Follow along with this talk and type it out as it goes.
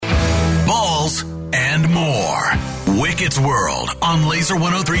and more. Wicked's World on Laser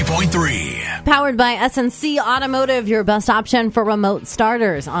 103.3. Powered by SNC Automotive, your best option for remote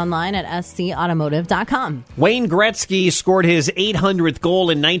starters. Online at scautomotive.com. Wayne Gretzky scored his 800th goal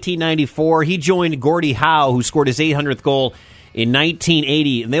in 1994. He joined Gordie Howe, who scored his 800th goal in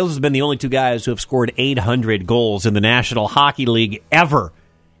 1980. And those have been the only two guys who have scored 800 goals in the National Hockey League ever.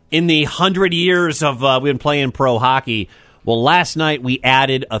 In the 100 years of we've been playing pro hockey, well, last night we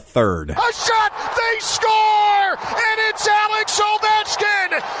added a third. A shot, they score, and it's Alex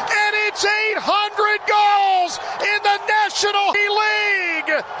Ovechkin, and it's 800 goals in the National Hockey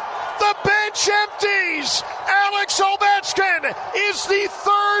League. The bench empties. Alex Ovechkin is the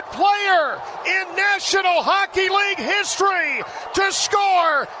third player in National Hockey League history to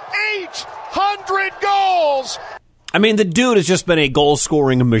score 800 goals. I mean, the dude has just been a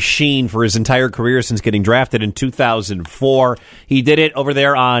goal-scoring machine for his entire career since getting drafted in 2004. He did it over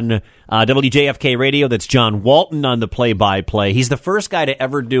there on WJFK Radio. That's John Walton on the play-by-play. He's the first guy to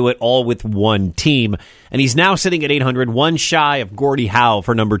ever do it all with one team, and he's now sitting at 800, one shy of Gordie Howe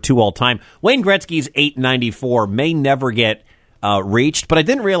for number 2 all-time. Wayne Gretzky's 894 may never get reached, but I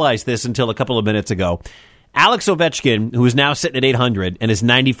didn't realize this until a couple of minutes ago. Alex Ovechkin, who is now sitting at 800 and is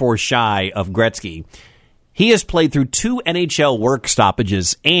 94 shy of Gretzky, he has played through 2 NHL work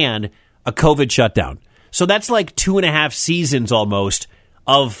stoppages and a COVID shutdown. So that's like 2.5 seasons almost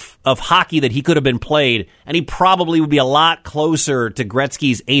of hockey that he could have been played, and he probably would be a lot closer to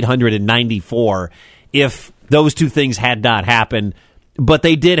Gretzky's 894 if those two things had not happened. But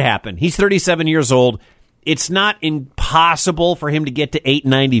they did happen. He's 37 years old. It's not impossible for him to get to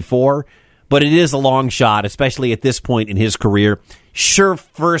 894, but it is a long shot, especially at this point in his career. Sure,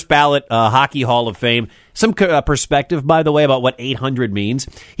 first ballot Hockey Hall of Fame. Some perspective, by the way, about what 800 means.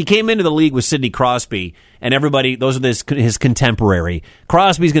 He came into the league with Sidney Crosby, and everybody, those are his contemporary.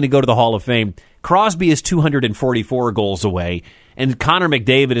 Crosby's going to go to the Hall of Fame. Crosby is 244 goals away, and Connor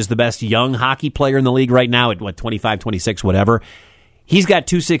McDavid is the best young hockey player in the league right now at, 25, 26, whatever. He's got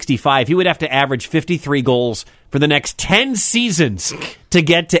 265. He would have to average 53 goals for the next 10 seasons to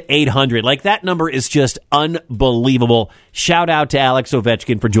get to 800. Like, that number is just unbelievable. Shout out to Alex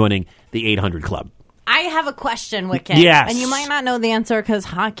Ovechkin for joining the 800 Club. I have a question, Wicked. Yes. And you might not know the answer because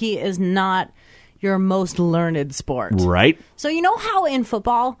hockey is not your most learned sport. Right. So you know how in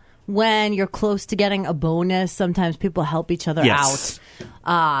football, when you're close to getting a bonus, sometimes people help each other out?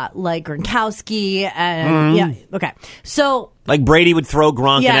 Like Gronkowski and... Yeah, okay. So... Like Brady would throw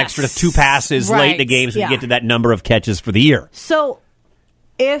Gronk an extra 2 passes late in the game so we get to that number of catches for the year. So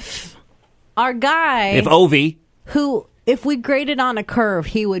if our guy... If Ovi... If we graded on a curve,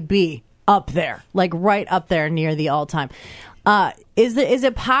 he would be up there, like right up there near the all-time. Is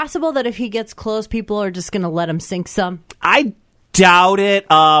it possible that if he gets close, people are just going to let him sink some? I doubt it.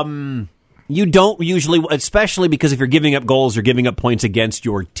 You don't usually, especially because if you're giving up goals, you're giving up points against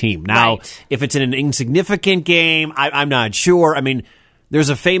your team. Now, if it's in an insignificant game, I'm not sure. I mean, there's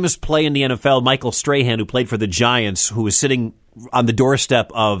a famous play in the NFL, Michael Strahan, who played for the Giants, who was sitting on the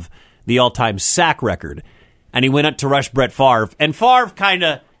doorstep of the all-time sack record, and he went up to rush Brett Favre, and Favre kind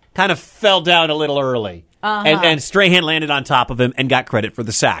of fell down a little early. And Strahan landed on top of him and got credit for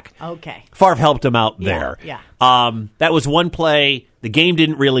the sack. Okay. Favre helped him out there. Yeah. That was one play. The game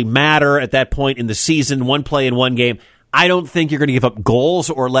didn't really matter at that point in the season. One play in one game. I don't think you're going to give up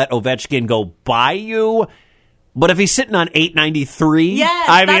goals or let Ovechkin go by you. But if he's sitting on 893, yes,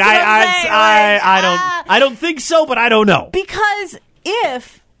 I mean, I don't think so, but I don't know. Because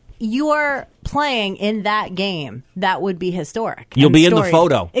if you're playing in that game, that would be historic. You'll be in the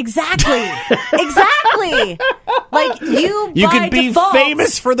photo. Exactly. Exactly. Like, you could be default,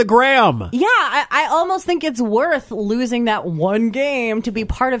 famous for the gram. Yeah, I almost think it's worth losing that one game to be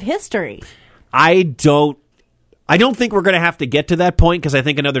part of history. I don't think we're going to have to get to that point because I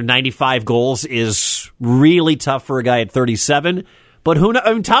think another 95 goals is really tough for a guy at 37. But who knows?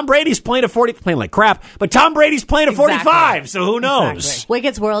 I mean, Tom Brady's playing like crap, but Tom Brady's playing at 45, so who knows? Exactly.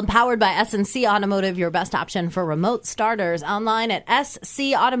 Wicked's World, powered by SNC Automotive, your best option for remote starters. Online at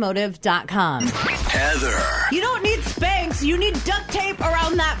scautomotive.com. Heather. You don't need Spanx, you need duct tape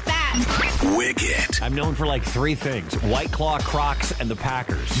around that fat. Wicked. I'm known for like 3 things: White Claw, Crocs, and the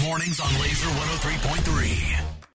Packers. Mornings on Laser 103.3.